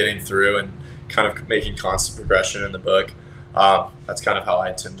 getting through and kind of making constant progression in the book. That's kind of how I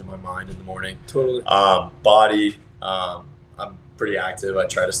attend to my mind in the morning. Totally. Body, I'm pretty active. I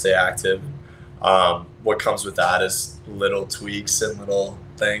try to stay active. what comes with that is little tweaks and little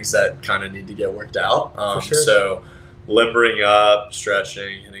things that kind of need to get worked out. For sure. So limbering up,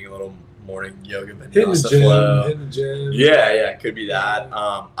 stretching, hitting a little morning yoga Hitting vinyasa flow. the gym. Yeah, it could be that.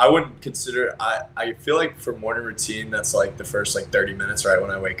 I wouldn't consider. I feel like for morning routine, that's like the first like 30 minutes right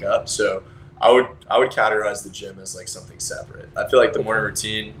when I wake up. So I would categorize the gym as like something separate. I feel like the morning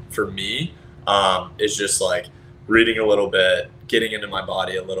routine for me is just like reading a little bit, getting into my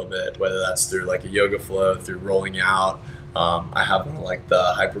body a little bit, whether that's through like a yoga flow, through rolling out. I have one of like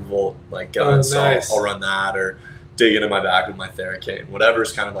the hypervolt like guns, nice. so I'll run that, or dig into my back with my Theracane.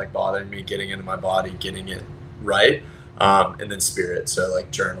 Whatever's kind of like bothering me, getting into my body, getting it right, and then spirit. So like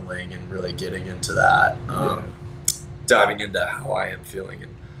journaling and really getting into that, diving into how I am feeling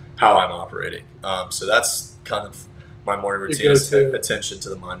and how I'm operating. So that's kind of my morning routine, is attention to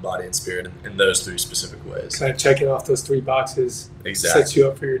the mind, body, and spirit in those three specific ways. Kind of checking off those 3 boxes Exactly. sets you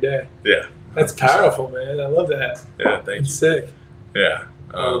up for your day. Yeah. That's powerful, man. I love that. Yeah, thank you. Sick. Yeah.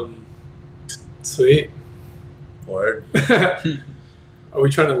 Sweet. Word. Are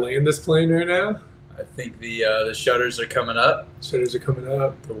we trying to land this plane right now? I think the shutters are coming up. Shutters are coming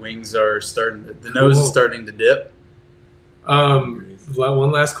up. The wings are starting. The nose is starting to dip.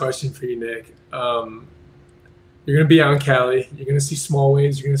 One last question for you, Nick. You're going to be out in Cali. You're going to see small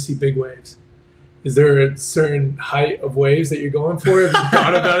waves. You're going to see big waves. Is there a certain height of waves that you're going for? Have you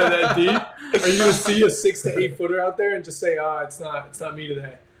thought about it that deep? Are you going to see a 6 to 8 footer out there and just say, it's not me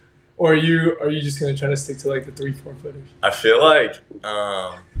today? Or are you just going to try to stick to like the 3-4 footers? I feel like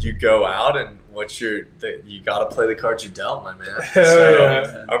you go out and you got to play the cards you dealt, my man.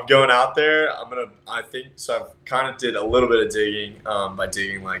 So I'm going out there. I I've kind of did a little bit of digging by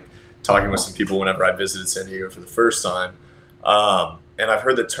digging, like talking with some people whenever I visited San Diego for the first time. And I've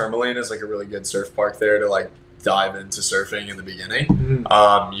heard that Tourmaline is like a really good surf park there to like dive into surfing in the beginning.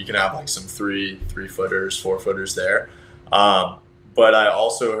 Mm-hmm. You can have like some 3-footers, 4-footers there. But I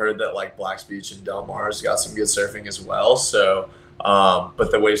also heard that like Black's Beach and Del Mar's got some good surfing as well. So, but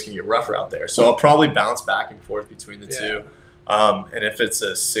the waves can get rougher out there. So I'll probably bounce back and forth between the two. And if it's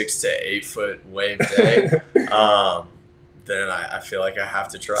a 6 to 8 foot wave day, then I feel like I have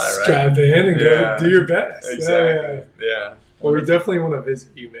to try, right? Strap in and go do your best. Exactly. Yeah. Well, we definitely want to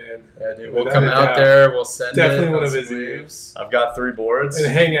visit you, man. Yeah, dude. We'll come out there. We'll send definitely want to visit you. I've got 3 boards.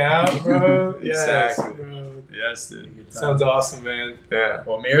 And hang out, bro. Exactly. Bro. Yes, dude. Sounds awesome, man. Yeah.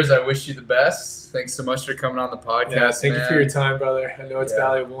 Well, Mears, I wish you the best. Thanks so much for coming on the podcast. Yeah, thank you for your time, brother. I know it's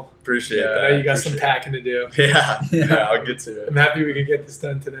valuable. Appreciate that. I know you got some packing to do. Yeah, I'll get to it. I'm happy we could get this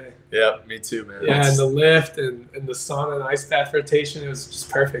done today. Yeah, me too, man. Yeah, and the lift and the sauna and ice bath rotation, it was just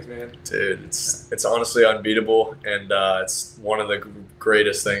perfect, man. Dude, it's honestly unbeatable, and it's one of the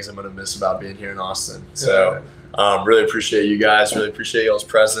greatest things I'm going to miss about being here in Austin. So really appreciate you guys, really appreciate y'all's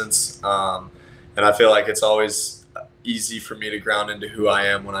presence, and I feel like it's always easy for me to ground into who I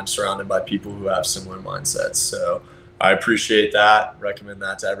am when I'm surrounded by people who have similar mindsets. So I appreciate that, recommend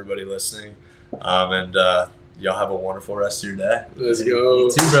that to everybody listening, and y'all have a wonderful rest of your day. Let's go.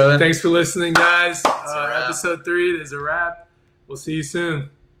 You too, brother. Thanks for listening, guys. Episode 3 is a wrap. We'll see you soon.